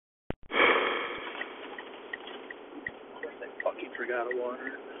forgot a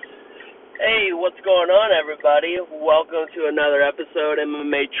water. Hey, what's going on, everybody? Welcome to another episode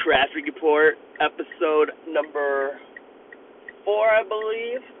MMA Traffic Report, episode number 4, I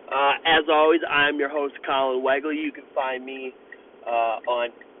believe. As always, I'm your host, Colin Wegley. You can find me on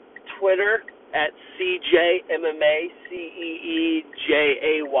Twitter at CJMMA,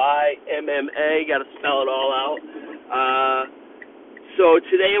 CEEJAYMMA. Got to spell it all out. So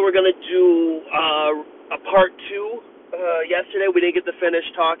today we're going to do a part 2. Yesterday we didn't get to finish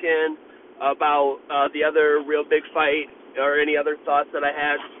talking about the other real big fight or any other thoughts that I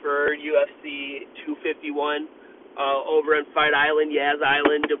had for UFC 251 over in Fight Island, Yas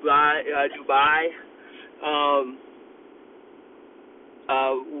Island, Dubai.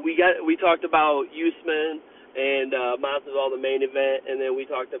 We talked about Usman and Masvidal, the main event, and then we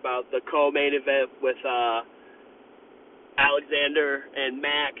talked about the co-main event with Alexander and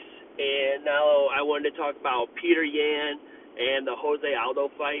Max, and now I wanted to talk about Peter Yan and the Jose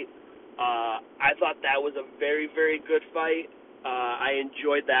Aldo fight. I thought that was a very, very good fight. I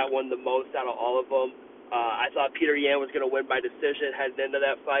enjoyed that one the most out of all of them. I thought Peter Yan was going to win by decision heading into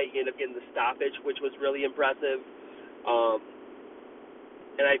that fight. He ended up getting the stoppage, which was really impressive.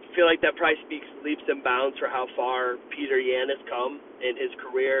 And I feel like that probably speaks leaps and bounds for how far Peter Yan has come in his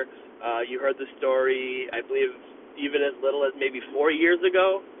career. You heard the story, I believe, even as little as maybe 4 years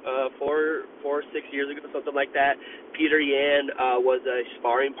ago, 6 years ago, something like that. Peter Yan was a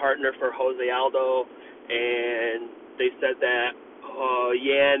sparring partner for Jose Aldo, and they said that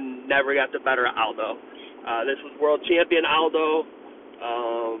Yan never got the better of Aldo. This was world champion Aldo.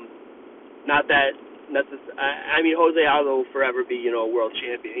 I mean, Jose Aldo will forever be, world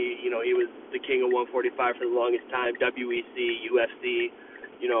champion. He was the king of 145 for the longest time, WEC, UFC,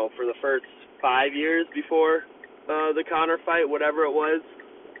 for the first 5 years before the Conor fight, whatever it was.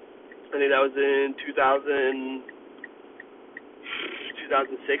 I think that was in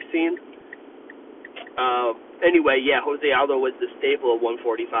 2016. Anyway, yeah, Jose Aldo was the staple of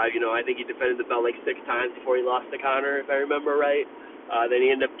 145. I think he defended the belt like 6 times before he lost to Conor, if I remember right. Then he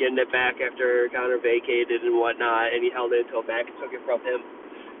ended up getting it back after Conor vacated and whatnot, and he held it until Max took it from him.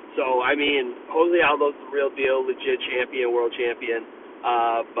 So, I mean, Jose Aldo's the real deal, legit champion, world champion.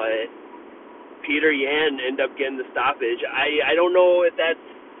 But Peter Yan ended up getting the stoppage. I don't know if that's,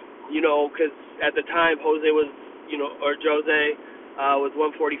 because at the time Jose was, was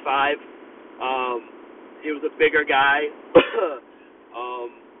 145. He was a bigger guy.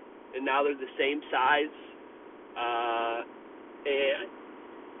 And now they're the same size. And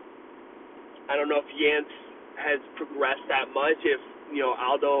I don't know if Yan has progressed that much, if,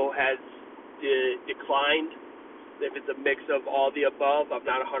 Aldo has declined, if it's a mix of all the above. I'm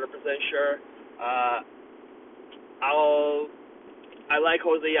not 100% sure. I like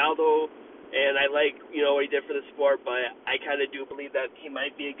Jose Aldo, and I like, what he did for the sport, but I kind of do believe that he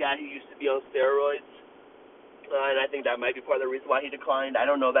might be a guy who used to be on steroids, and I think that might be part of the reason why he declined. I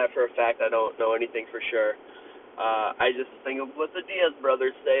don't know that for a fact. I don't know anything for sure. I just think of what the Diaz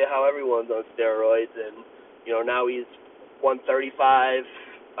brothers say, how everyone's on steroids, and, now he's 135.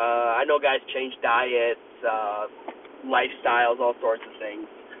 I know guys change diets, lifestyles, all sorts of things.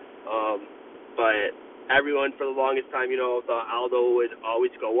 But everyone for the longest time, thought Aldo would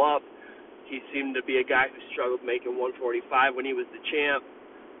always go up. He seemed to be a guy who struggled making 145 when he was the champ.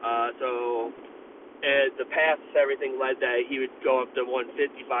 So as the path to everything led that he would go up to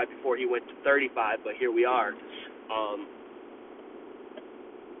 155 before he went to 35, but here we are.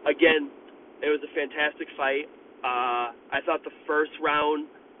 Again, it was a fantastic fight. I thought the first round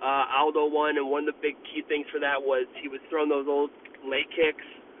Aldo won, and one of the big key things for that was he was throwing those old leg kicks.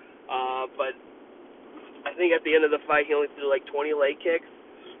 But I think at the end of the fight, he only threw like 20 leg kicks.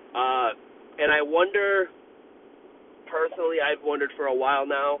 And I wonder, personally, I've wondered for a while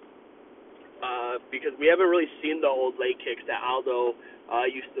now, because we haven't really seen the old leg kicks that Aldo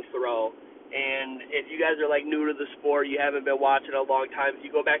used to throw. And if you guys are like new to the sport, you haven't been watching a long time, if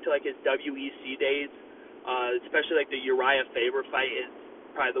you go back to like his WEC days, especially like the Uriah Faber fight is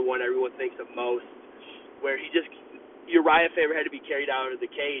probably the one everyone thinks of most, where Uriah Faber had to be carried out of the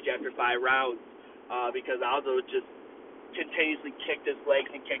cage after 5 rounds because Aldo just continuously kicked his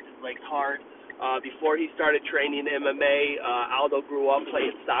legs hard. Before he started training MMA, Aldo grew up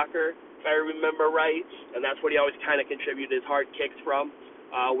playing soccer, if I remember right, and that's what he always kind of contributed his hard kicks from,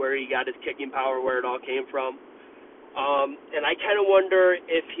 where he got his kicking power, where it all came from. And I kind of wonder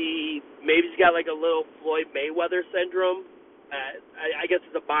if he's got like a little Floyd Mayweather syndrome. I guess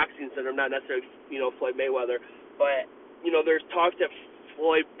it's a boxing syndrome, not necessarily, Floyd Mayweather. But, there's talk that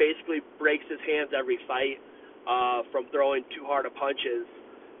Floyd basically breaks his hands every fight from throwing too hard of punches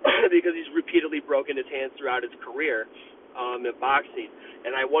because he's repeatedly broken his hands throughout his career. in boxing.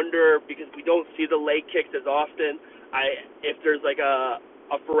 And I wonder, because we don't see the leg kicks as often, if there's like a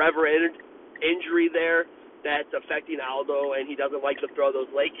forever injury there that's affecting Aldo, and he doesn't like to throw those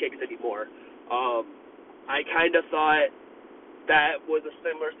leg kicks anymore. I kind of thought that was a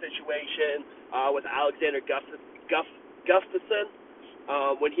similar situation with Alexander Gustafsson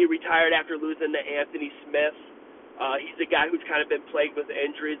when he retired after losing to Anthony Smith. He's a guy who's kind of been plagued with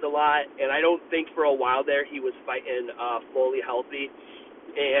injuries a lot, and I don't think for a while there he was fighting fully healthy.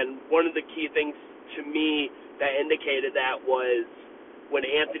 And one of the key things to me that indicated that was when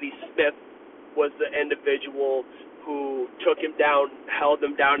Anthony Smith was the individual who took him down, held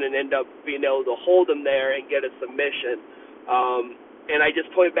him down, and ended up being able to hold him there and get a submission. And I just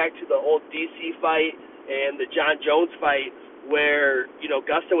point back to the old DC fight and the John Jones fight where,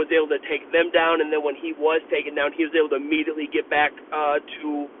 Gusta was able to take them down, and then when he was taken down, he was able to immediately get back to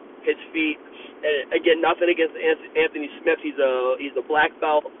his feet. And again, nothing against Anthony Smith. He's a black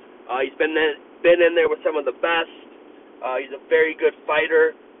belt. He's been in there with some of the best. He's a very good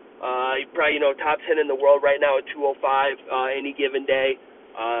fighter. He's probably, top 10 in the world right now at 205 any given day.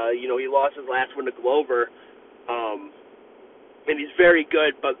 He lost his last one to Glover. And he's very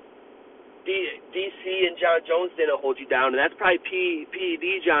good, but DC and John Jones didn't hold you down, and that's probably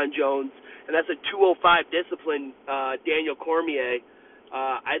PED John Jones, and that's a 205 discipline Daniel Cormier.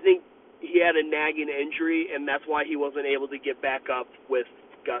 I think he had a nagging injury, and that's why he wasn't able to get back up with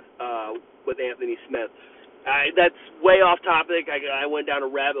Anthony Smith. That's way off topic. I went down a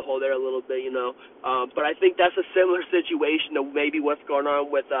rabbit hole there a little bit, but I think that's a similar situation to maybe what's going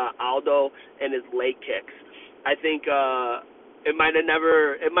on with Aldo and his leg kicks. I think it might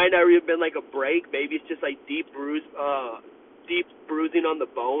never have been like a break. Maybe it's just like deep bruising on the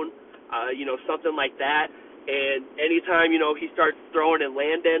bone, something like that. And anytime he starts throwing and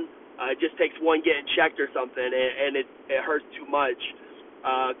landing, it just takes one getting checked or something, and it hurts too much.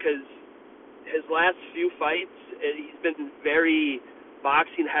 Because his last few fights, he's been very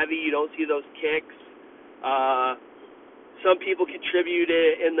boxing heavy. You don't see those kicks. Some people contribute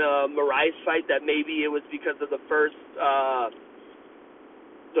it in the Moraes fight that maybe it was because of the first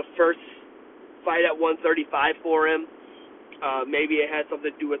fight at 135 for him. Maybe it had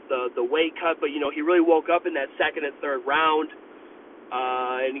something to do with the weight cut, but he really woke up in that second and third round,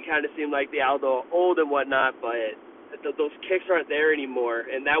 and he kind of seemed like the Aldo old and whatnot, but those kicks aren't there anymore,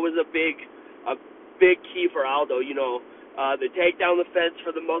 and that was a big key for Aldo. The takedown the fence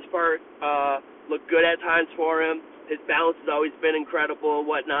for the most part looked good at times for him. His balance has always been incredible and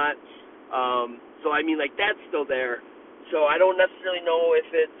whatnot. So I mean, like, that's still there. So I don't necessarily know if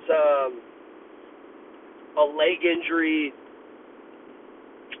it's a leg injury.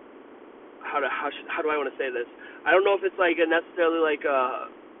 How do I want to say this? I don't know if it's like necessarily like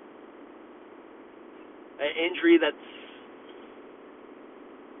an injury that's,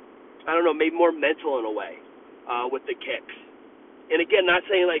 I don't know, maybe more mental in a way with the kicks. And again, not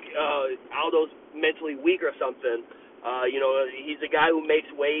saying like Aldo's mentally weak or something. He's a guy who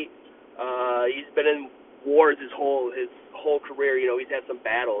makes weight. He's been in wars his whole career. He's had some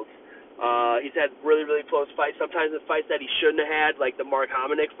battles. He's had really, really close fights. Sometimes in fights that he shouldn't have had, like the Mark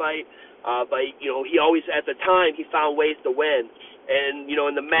Hominick fight. But he always, at the time, he found ways to win. And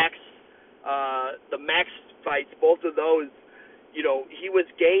in the Max fights, both of those, he was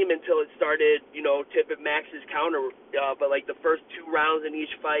game until it started, tipping Max's counter. But like the first two rounds in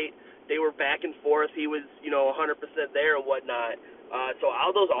each fight, they were back and forth. He was, 100% there and whatnot. So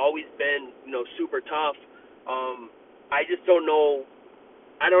Aldo's always been, super tough. I just don't know.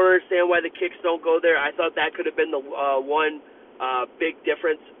 I don't understand why the kicks don't go there. I thought that could have been the one big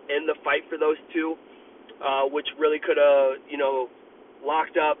difference in the fight for those two, which really could have,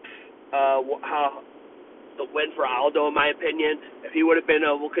 locked up how the win for Aldo, in my opinion. If he would have been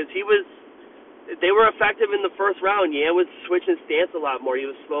able, because they were effective in the first round. Yan was switching stance a lot more. He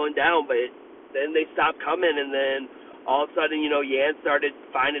was slowing down, but then they stopped coming, and then all of a sudden, Yan started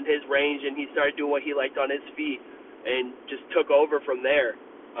finding his range, and he started doing what he liked on his feet, and just took over from there.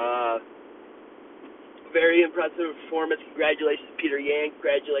 Very impressive performance. Congratulations to Peter Yan.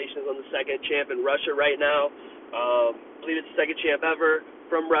 Congratulations on the second champ in Russia right now. I believe it's the second champ ever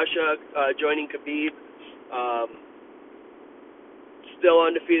from Russia, joining Khabib. Still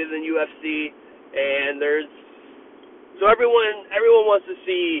undefeated in UFC, and everyone wants to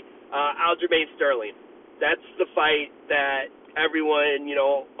see Aljamain Sterling. That's the fight that everyone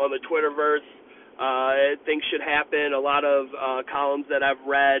on the Twitterverse thinks should happen. A lot of columns that I've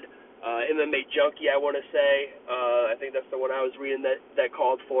read, MMA Junkie, I want to say, I think that's the one I was reading that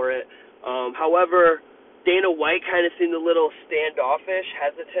called for it. However, Dana White kind of seemed a little standoffish,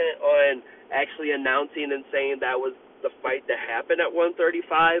 hesitant on actually announcing and saying that was the fight to happen at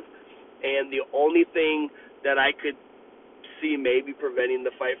 135, and the only thing that I could see maybe preventing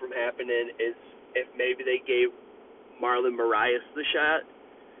the fight from happening is if maybe they gave Marlon Moraes the shot.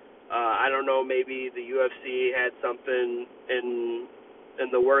 I don't know, maybe the UFC had something in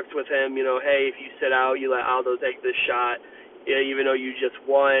the works with him. Hey, if you sit out, you let Aldo take this shot. Yeah, even though you just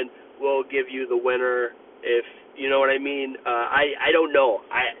won, we'll give you the winner. If you know what I mean. I don't know.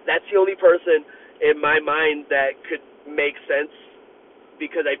 That's the only person in my mind that could make sense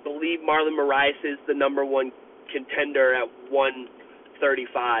because I believe Marlon Moraes is the number one contender at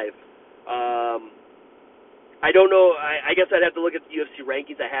 135. I don't know. I guess I'd have to look at the UFC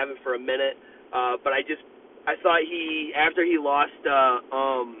rankings. I haven't for a minute, but I thought after he lost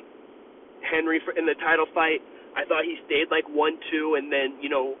Henry in the title fight, I thought he stayed like 1-2, and then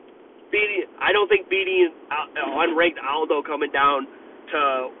I don't think beating unranked Aldo coming down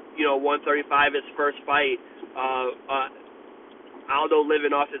to 135 his first fight. Aldo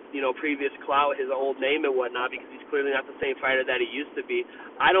living off his previous clout, his old name and whatnot, because he's clearly not the same fighter that he used to be.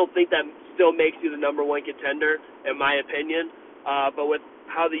 I don't think that still makes you the number one contender, in my opinion. But with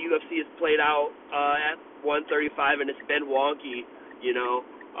how the UFC has played out at 135, and it's been wonky,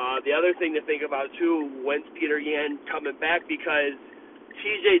 the other thing to think about too, when's Peter Yan coming back? Because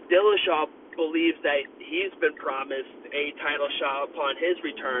TJ Dillashaw believes that he's been promised a title shot upon his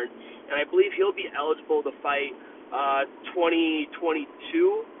return, and I believe he'll be eligible to fight 2022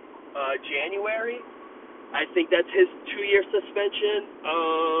 January. I think that's his 2-year suspension,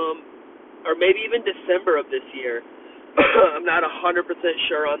 or maybe even December of this year. I'm not 100%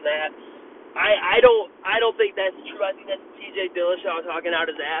 sure on that. I don't think that's true. I think that's TJ Dillashaw talking out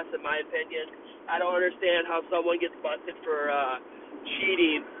his ass, in my opinion. I don't understand how someone gets busted for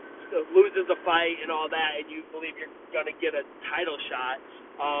cheating, loses a fight and all that, and you believe you're going to get a title shot.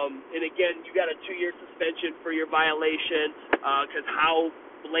 And again, you got a 2-year suspension for your violation because how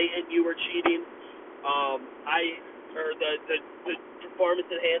blatant you were cheating. The performance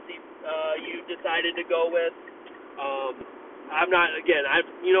enhancing you decided to go with. I'm not an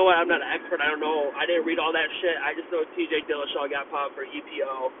expert. I don't know. I didn't read all that shit. I just know TJ Dillashaw got popped for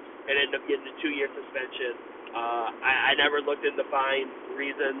EPO and ended up getting a 2-year suspension. I never looked into fine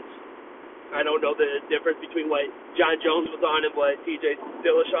reasons. I don't know the difference between what John Jones was on and what TJ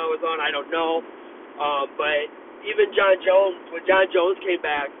Dillashaw was on. I don't know. But even John Jones, when John Jones came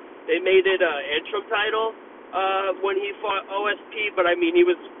back, they made it an interim title when he fought OSP, but I mean, he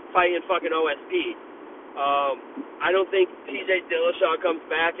was fighting fucking OSP. I don't think TJ Dillashaw comes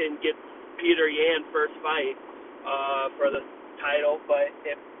back and gets Peter Yan first fight for the title, but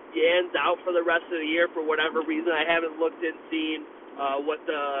if Yan's out for the rest of the year for whatever reason, I haven't looked and seen what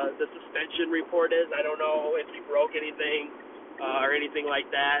the suspension report is. I don't know if he broke anything or anything like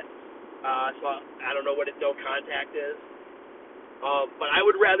that. So I don't know what his no contact is. But I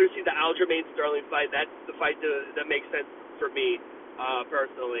would rather see the Aljamain Sterling fight. That's the fight that makes sense for me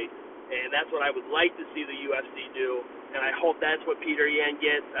personally. And that's what I would like to see the UFC do. And I hope that's what Peter Yan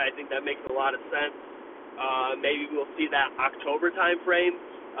gets. I think that makes a lot of sense. Maybe we'll see that October time frame,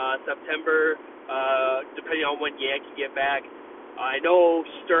 September, depending on when Yan can get back. I know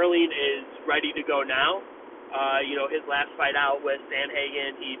Sterling is ready to go now. His last fight out with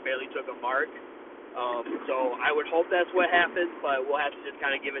Sandhagen, he barely took a mark. So I would hope that's what happens, but we'll have to just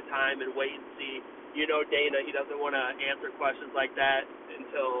kind of give it time and wait and see. Dana, he doesn't want to answer questions like that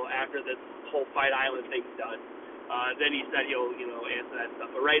until after this whole Fight Island thing's done. Then he said he'll, answer that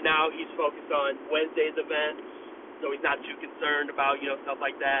stuff. But right now he's focused on Wednesday's event, so he's not too concerned about, stuff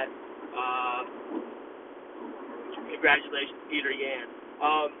like that. Congratulations, Peter Yan.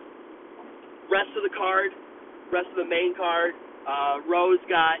 Rest of the main card, Rose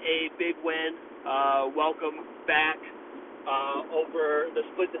got a big win. Welcome back over the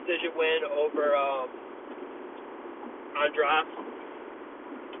split decision win over Andrade.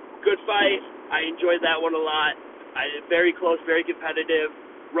 Good fight. I enjoyed that one a lot. Very close, very competitive.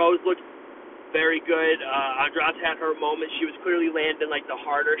 Rose looked very good. Andrade had her moment. She was clearly landing like the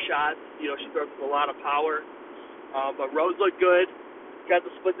harder shots. She throws with a lot of power. But Rose looked good. Got the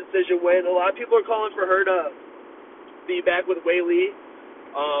split decision win. A lot of people are calling for her to be back with Wei Li.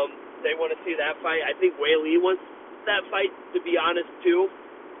 They want to see that fight. I think Wei Li wants that fight, to be honest, too.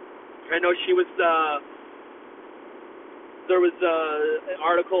 I know she was, there was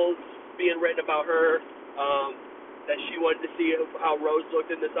articles being written about her that she wanted to see how Rose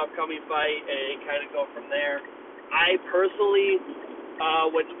looked in this upcoming fight and kind of go from there. I personally,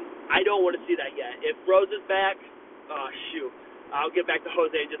 I don't want to see that yet. If Rose is back, I'll get back to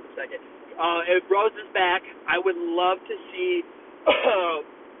Jose in just a second. If Rose is back, I would love to see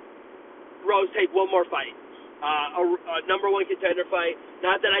Rose take one more fight. a number one contender fight.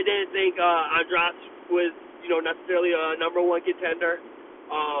 Not that I didn't think Andrade was, necessarily a number one contender.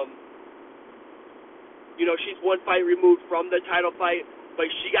 Um, she's one fight removed from the title fight, but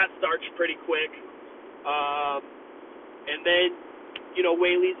she got starched pretty quick. And then,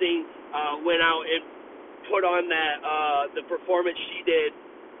 Weili Zhang went out and put on the performance she did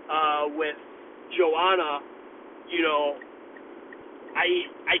with Joanna.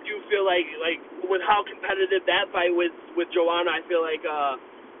 I do feel like with how competitive that fight was with Joanna, I feel like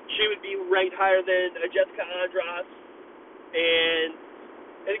she would be ranked higher than Jessica Andrade. And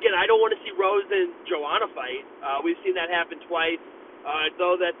again, I don't want to see Rose and Joanna fight. We've seen that happen twice.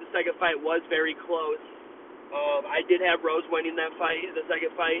 Though that the second fight was very close. I did have Rose winning that fight, the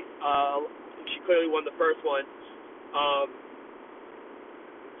second fight. She clearly won the first one.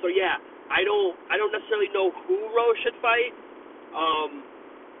 So yeah, I don't necessarily know who Rose should fight.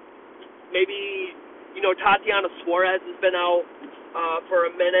 Maybe Tatiana Suarez has been out for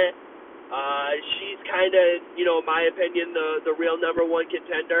a minute. She's kind of, in my opinion, the real number one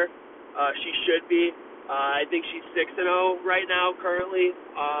contender. She should be. I think she's 6-0 right now currently.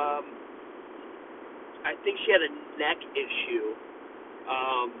 I think she had a neck issue.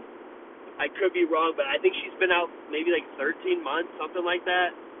 I could be wrong, but I think she's been out maybe like 13 months, something like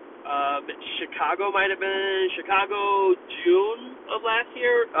that. Chicago might have been June of last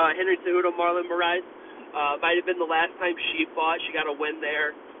year. Henry Cejudo, Marlon Moraes might have been the last time she fought. She got a win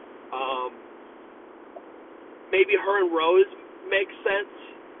there. Maybe her and Rose makes sense,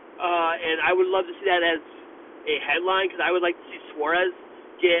 and I would love to see that as a headline because I would like to see Suarez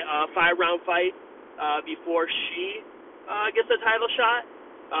get a 5-round fight before she gets a title shot.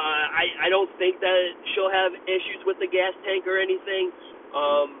 I don't think that she'll have issues with the gas tank or anything.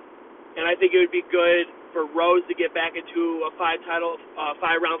 And I think it would be good for Rose to get back into a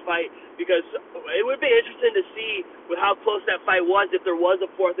 5-round fight because it would be interesting to see with how close that fight was if there was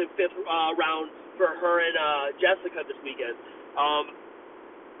a 4th and 5th round for her and Jessica this weekend.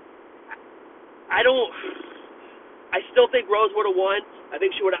 I still think Rose would have won. I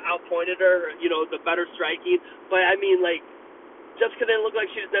think she would have outpointed her, the better striking. But I mean, like, Jessica didn't look like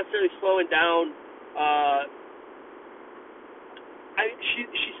she was necessarily slowing down.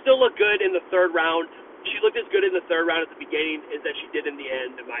 She still looked good in the 3rd round. She looked as good in the 3rd round at the beginning as that she did in the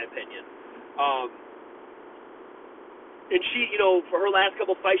end, in my opinion. And she, for her last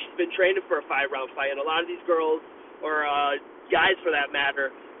couple fights, she's been training for a 5-round fight. And a lot of these girls, or guys for that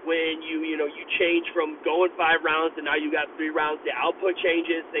matter, when you change from going 5 rounds and now you got 3 rounds, the output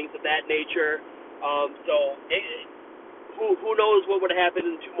changes, things of that nature. Who knows what would have happened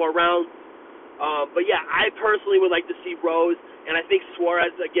in 2 more rounds. But yeah, I personally would like to see Rose, and I think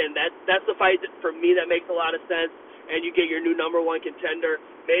Suarez, again, that's the fight that, for me, that makes a lot of sense, and you get your new number one contender.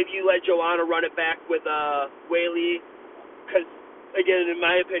 Maybe you let Joanna run it back with Weili, because, again, in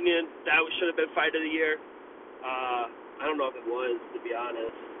my opinion, that should have been fight of the year. I don't know if it was, to be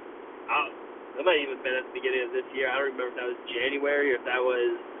honest. That might even have been at the beginning of this year. I don't remember if that was January or if that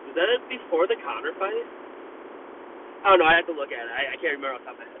was that before the Conor fight? I don't know. I have to look at it. I can't remember off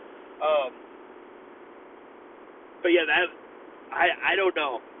the top of my head. But yeah, I don't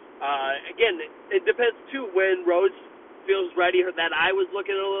know. Again, it depends too when Rose feels ready. That eye was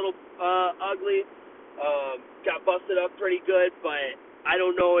looking a little ugly. Got busted up pretty good, but I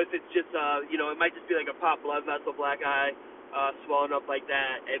don't know if it's just it might just be like a pop blood vessel, black eye, swelling up like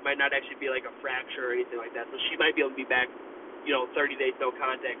that. It might not actually be like a fracture or anything like that. So she might be able to be back, 30 days no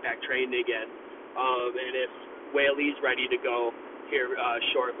contact, back training again. And if Weili's ready to go here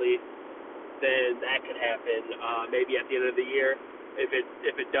shortly, then that could happen maybe at the end of the year. If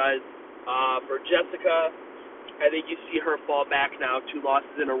it does, for Jessica, I think you see her fall back now, 2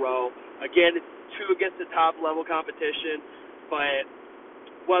 losses in a row. Again, it's 2 against the top level competition, but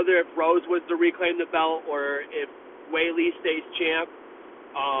whether if Rose was to reclaim the belt or if Weili stays champ,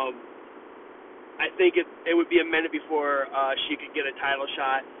 I think it would be a minute before she could get a title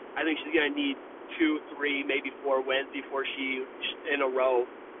shot. I think she's going to need 2, 3, maybe 4 wins before she in a row,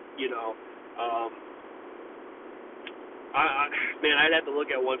 Man, I'd have to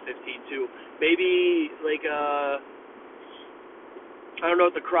look at 115 too. Maybe like I don't know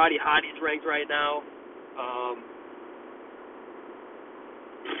if the Karate Hottie's ranked right now.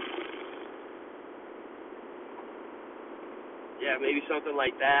 Yeah, maybe something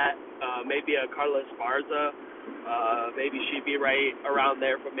like that. Maybe a Carla Esparza. Maybe she'd be right around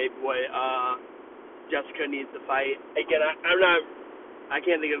there for maybe what Jessica needs to fight. Again, I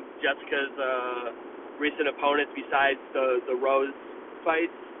can't think of Jessica's recent opponents besides the Rose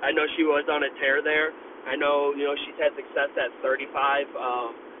fights. I know she was on a tear there. I know she's had success at 35.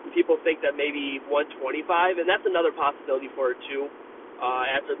 people think that maybe 125, and that's another possibility for her too.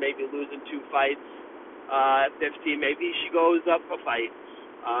 After maybe losing 2 fights at 15, maybe she goes up a fight.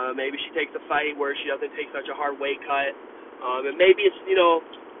 Maybe she takes a fight where she doesn't take such a hard weight cut. And maybe it's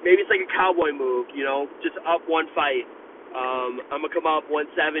maybe it's like a cowboy move, just up one fight. I'm gonna come up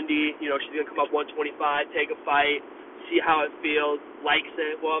 170. She's gonna come up 125, take a fight, see how it feels, likes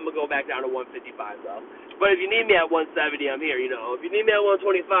it. Well, I'm gonna go back down to 155 though. But if you need me at 170, I'm here. If you need me at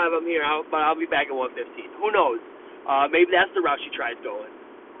 125, I'm here. But I'll be back at 115. Who knows? Maybe that's the route she tries going.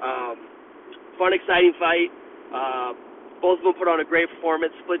 Fun, exciting fight. Both of them put on a great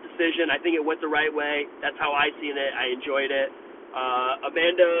performance, split decision. I think it went the right way. That's how I seen it. I enjoyed it.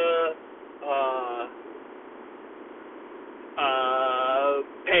 Amanda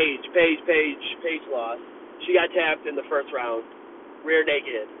Paige lost. She got tapped in the first round, rear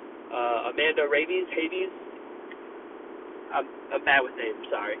naked. Amanda Hades. I'm bad with names.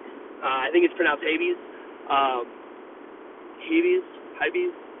 Sorry. I think it's pronounced Hades.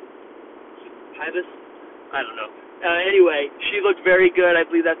 Hibes. I don't know. Anyway, she looked very good. I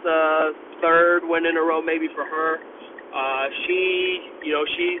believe that's a third win in a row maybe for her.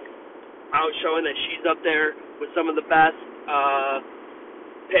 She's out showing that she's up there with some of the best.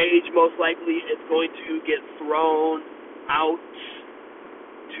 Paige most likely is going to get thrown out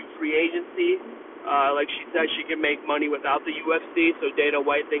to free agency. Like she said, she can make money without the UFC, so Dana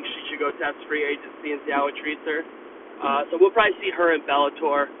White thinks she should go test free agency and see how it treats her. So we'll probably see her in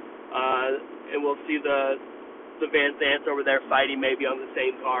Bellator, and we'll see the Van Zants over there fighting maybe on the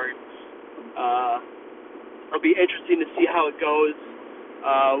same card. It'll be interesting to see how it goes,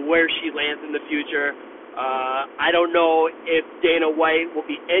 where she lands in the future. I don't know if Dana White will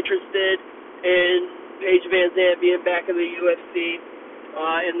be interested in Paige Van Zant being back in the UFC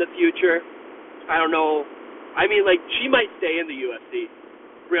in the future. I don't know. I mean, she might stay in the UFC,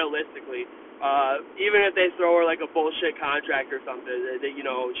 realistically. Even if they throw her like a bullshit contract or something, that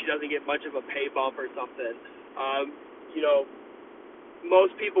she doesn't get much of a pay bump or something.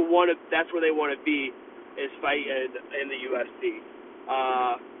 Most people that's where they want to be, is fighting in the UFC.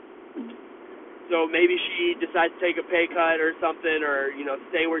 So maybe she decides to take a pay cut or something, or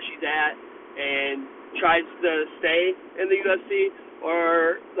stay where she's at and tries to stay in the UFC,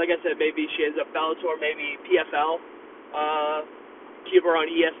 or like I said, maybe she ends up Bellator, maybe PFL, keep her on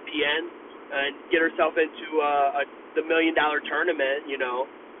ESPN and get herself into the $1 million tournament.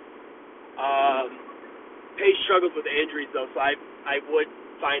 Paige struggles with injuries though, so I would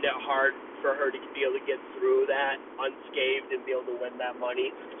find it hard for her to be able to get through that unscathed and be able to win that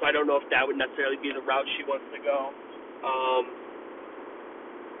money. So I don't know if that would necessarily be the route she wants to go.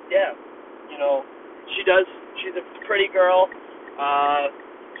 She's a pretty girl.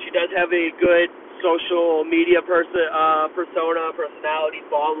 She does have a good social media personality,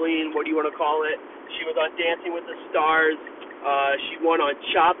 following, what do you want to call it. She was on Dancing with the Stars. She won on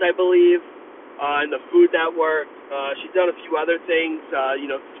Chopped, I believe, in the Food Network. She's done a few other things,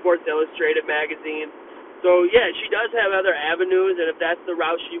 Sports Illustrated magazine. So, yeah, she does have other avenues, and if that's the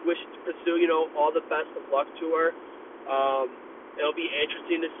route she wishes to pursue, all the best of luck to her. It'll be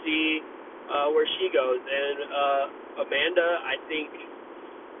interesting to see where she goes. And Amanda, I think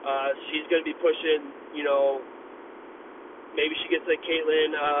she's going to be pushing, maybe she gets a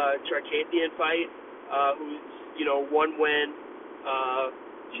Caitlin Charkathian fight, who's, one win.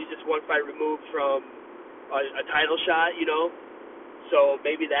 She's just one fight removed from a title shot, so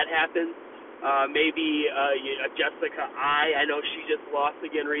maybe that happens. Maybe Jessica I know she just lost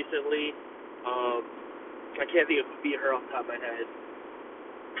again recently. I can't think of who beat her off the top of my head.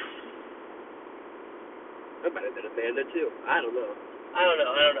 That might have been Amanda too. I don't know.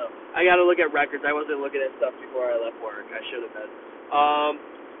 I gotta look at records. I wasn't looking at stuff before I left work. I should have been.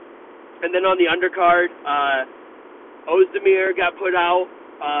 And then on the undercard, Ozdemir got put out.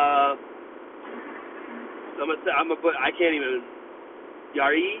 I can't even.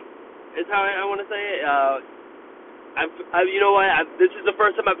 Yari is how I want to say it. This is the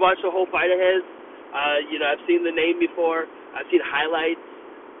first time I've watched a whole fight of his. I've seen the name before. I've seen highlights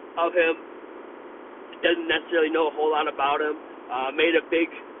of him. Doesn't necessarily know a whole lot about him. Made a big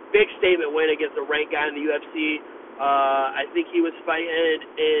statement win against a ranked guy in the UFC. I think he was fighting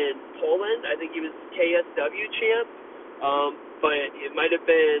in Poland. I think he was KSW champ. But it might have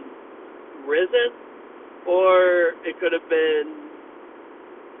been Risen, or it could have been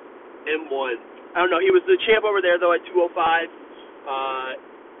M1. I don't know. He was the champ over there though at 205.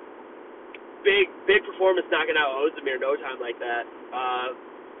 Big performance, knocking out Ozdemir no time like that. I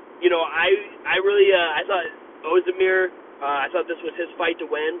thought Ozdemir. I thought this was his fight to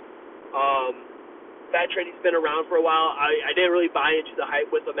win. veteran. He's been around for a while. I didn't really buy into the hype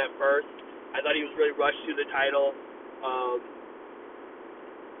with him at first. I thought he was really rushed to the title.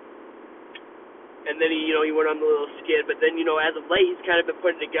 And then he went on the little skid. But then, as of late, he's kind of been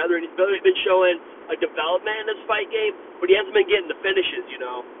putting together, and he's really been showing a development in his fight game, but he hasn't been getting the finishes,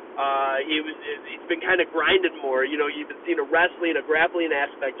 He's been kind of grinding more. You've been seeing a wrestling, a grappling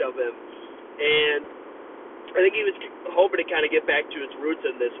aspect of him. And I think he was hoping to kind of get back to his roots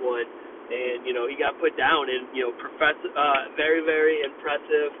in this one. And, he got put down, and, very, very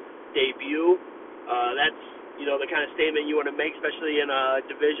impressive debut. That's the kind of statement you want to make, especially in a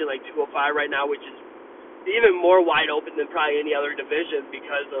division like 205 right now, which is even more wide open than probably any other division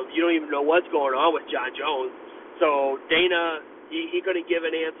because of you don't even know what's going on with Jon Jones. So Dana, he couldn't give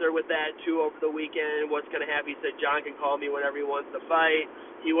an answer with that, too, over the weekend. What's going to happen? He said Jon can call me whenever he wants to fight.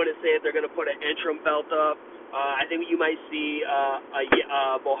 He wouldn't say if they're going to put an interim belt up. I think you might see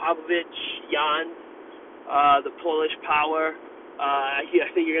Bohavovic, Jan, the Polish Power. I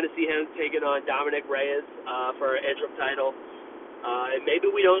think you're going to see him taking on Dominic Reyes for an interim title. And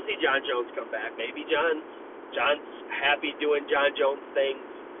maybe we don't see Jon Jones come back. Maybe John's happy doing Jon Jones things.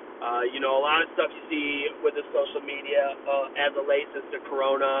 A lot of stuff you see with the social media as of late since the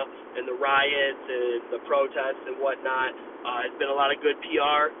corona and the riots and the protests and whatnot. It's been a lot of good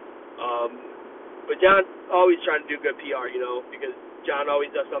PR. But John's always trying to do good PR, because Jon always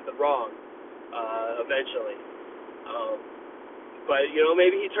does something wrong eventually. But,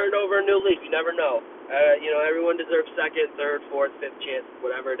 maybe he turned over a new leaf. You never know. Everyone deserves second, third, fourth, fifth chance,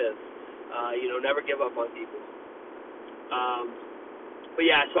 whatever it is. Never give up on people. But,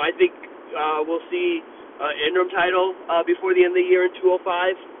 yeah, so I think we'll see interim title before the end of the year in 205.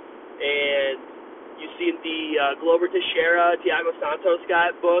 And you've seen the Glover Teixeira, Thiago Santos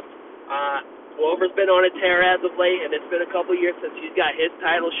got booked. Glover's been on a tear as of late, and it's been a couple years since he's got his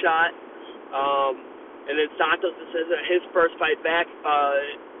title shot. And then Santos, this is his first fight back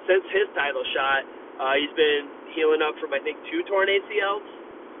since his title shot. He's been healing up from, I think, 2 torn ACLs,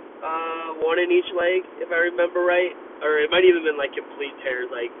 one in each leg, if I remember right. Or it might even been like complete tears,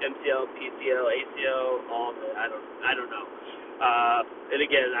 like MCL, PCL, ACL, all of it. I don't know. And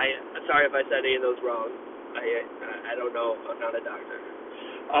again, I'm sorry if I said any of those wrong. I don't know. I'm not a doctor.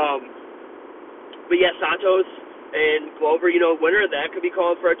 But yeah, Santos and Glover, winner of that could be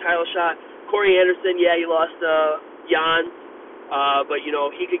calling for a title shot. Corey Anderson, yeah, he lost Jan, but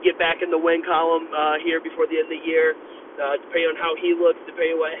he could get back in the win column here before the end of the year. Depending on how he looks,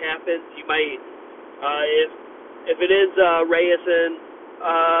 depending on what happens, he might. If it is Reyes and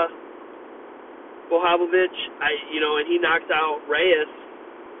Bohavovic, and he knocks out Reyes,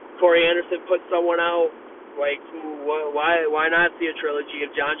 Corey Anderson puts someone out. Like, why not see a trilogy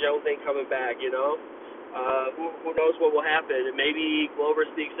if Jon Jones ain't coming back? Who knows what will happen? And maybe Glover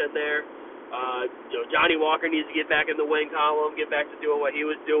sneaks in there. Johnny Walker needs to get back in the win column, get back to doing what he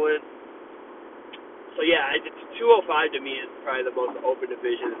was doing. So yeah, 205 to me is probably the most open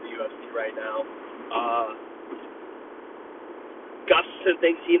division in the UFC right now. Gustafsson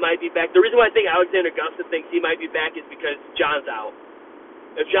thinks he might be back. The reason why I think Alexander Gustafsson thinks he might be back is because Jon's out.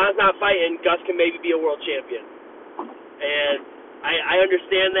 If Jon's not fighting, Gus can maybe be a world champion. And I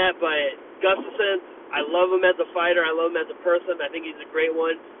understand that, but Gustafsson, I love him as a fighter. I love him as a person. I think he's a great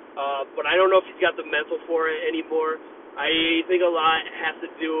one. But I don't know if he's got the mental for it anymore. I think a lot has to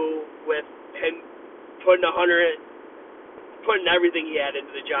do with him putting everything he had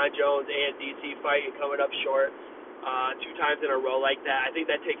into the Jon Jones and DC fight and coming up short 2 times in a row like that. I think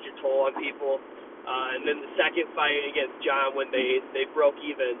that takes a toll on people. And then the second fight against Jon, when they broke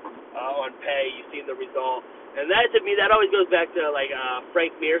even on pay, you've seen the result. And that, to me, that always goes back to like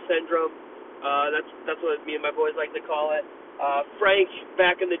Frank Mir syndrome. That's what me and my boys like to call it. Frank,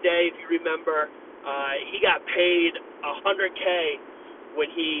 back in the day, if you remember, he got paid $100K when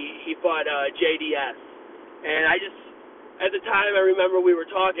he fought JDS. And at the time, I remember we were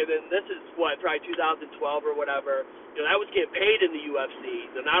talking, and this is probably 2012 or whatever. That was getting paid in the UFC.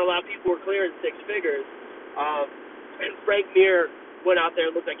 Not a lot of people were clearing 6 figures. And Frank Mir went out there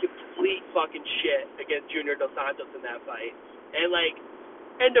and looked like complete fucking shit against Junior Dos Santos in that fight. And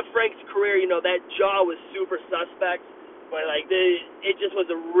end of Frank's career, that jaw was super suspect. But it just was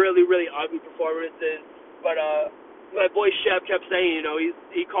a really, really ugly performance. But my boy Shep kept saying,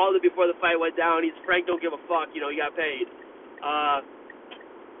 he called it before the fight went down. Frank don't give a fuck. He got paid.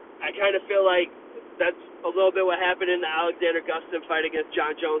 I kind of feel like that's a little bit what happened in the Alexander Gustafsson fight against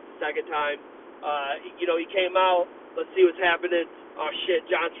Jon Jones the second time. He came out, let's see what's happening. Oh shit,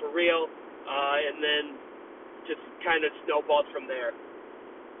 Jon's for real. And then just kind of snowballed from there.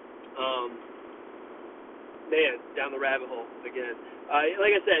 Man, down the rabbit hole again.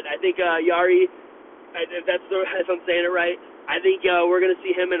 Like I said, I think Yari If I'm saying it right. I think we're going to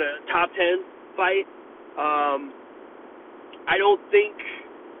see him in a top 10 fight. I don't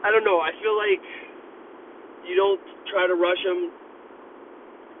know. I feel like you don't try to rush him.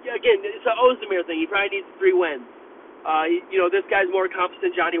 Yeah, again, it's an Ozdemir thing. He probably needs 3 wins. This guy's more accomplished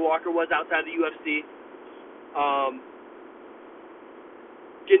than Johnny Walker was outside the UFC.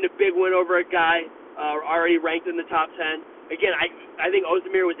 Getting a big win over a guy already ranked in the top 10. Again, I think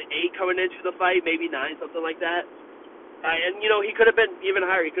Ozdemir was 8 coming into the fight, maybe 9, something like that. And he could have been even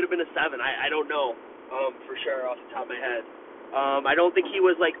higher. He could have been a 7. I don't know for sure off the top of my head. I don't think he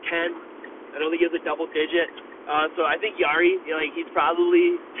was like 10. I don't think he was a double digit. So I think Yari, he's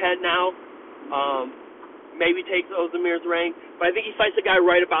probably 10 now. Maybe takes Ozdemir's rank, but I think he fights a guy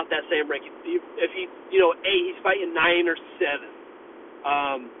right about that same rank. If he, 8, he's fighting 9 or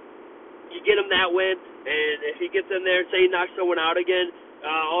 7. You get him that win, and if he gets in there, say he knocks someone out again,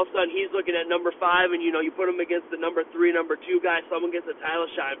 all of a sudden he's looking at number 5, and you put him against the number 3, number 2 guy, someone gets a title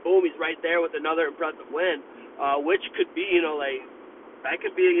shot, and boom, he's right there with another impressive win, which could be, that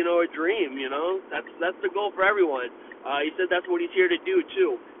could be, a dream. That's the goal for everyone. He said that's what he's here to do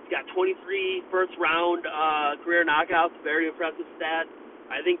too. He's got 23 first round career knockouts, very impressive stat.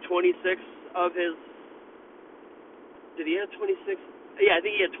 I think 26 of his. Did he have 26? Yeah, I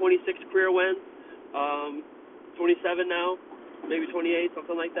think he had 26 career wins. 27 now, maybe 28,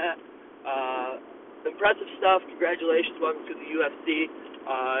 something like that. Impressive stuff. Congratulations. Welcome to the UFC.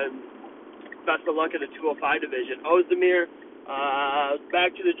 Best of luck in the 205 division. Ozdemir,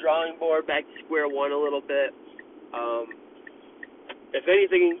 back to the drawing board, back to square one a little bit. If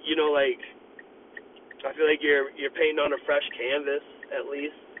anything, I feel like you're painting on a fresh canvas, at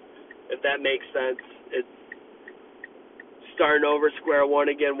least, if that makes sense. It's starting over square one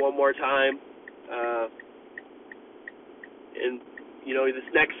again one more time. And your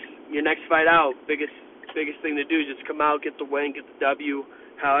next fight out, biggest thing to do is just come out, get the win, get the W,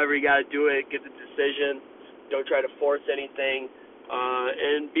 however you got to do it, get the decision. Don't try to force anything,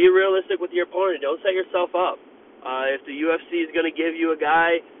 and be realistic with your opponent. Don't set yourself up. If the UFC is going to give you a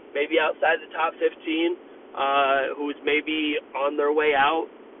guy maybe outside the top 15, who's maybe on their way out,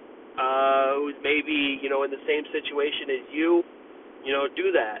 who's maybe in the same situation as you, do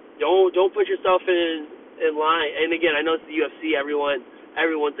that. Don't put yourself in line. And again, I know it's the UFC. Everyone's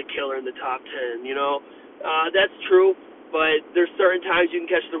a killer in the top 10. That's true. But there's certain times you can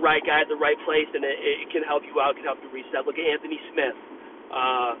catch the right guy at the right place, and it can help you out, can help you reset. Look at Anthony Smith.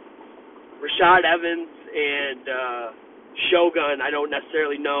 Rashad Evans and Shogun, I don't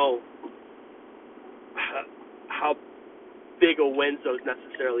necessarily know how big of wins those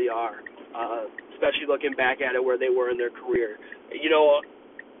necessarily are, especially looking back at it where they were in their career. 2010,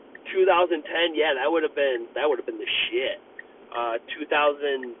 yeah, that would have been the shit.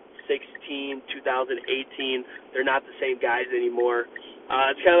 2016, 2018, they're not the same guys anymore.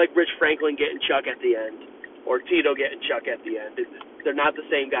 It's kind of like Rich Franklin getting Chuck at the end, or Tito getting Chuck at the end. They're not the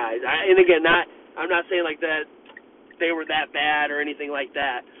same guys. I'm not saying like that they were that bad or anything like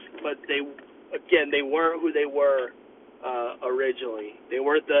that, but they weren't who they were originally. It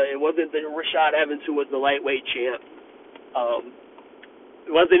wasn't the Rashad Evans who was the lightweight champ.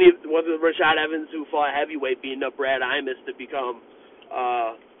 It wasn't Rashad Evans who fought heavyweight beating up Brad Imus to become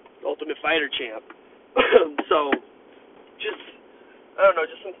Ultimate Fighter champ. So, I don't know,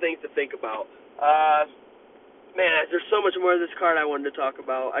 just some things to think about. Man, there's so much more of this card I wanted to talk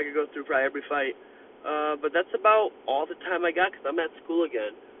about. I could go through probably every fight. But that's about all the time I got because I'm at school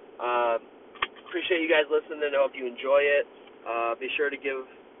again. Appreciate you guys listening. I hope you enjoy it. Be sure to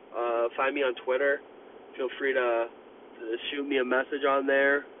find me on Twitter. Feel free to shoot me a message on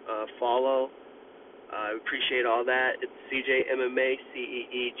there. Follow. I appreciate all that. It's CJ MMA,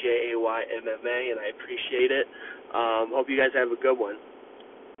 CEEJAY MMA, and I appreciate it. Hope you guys have a good one.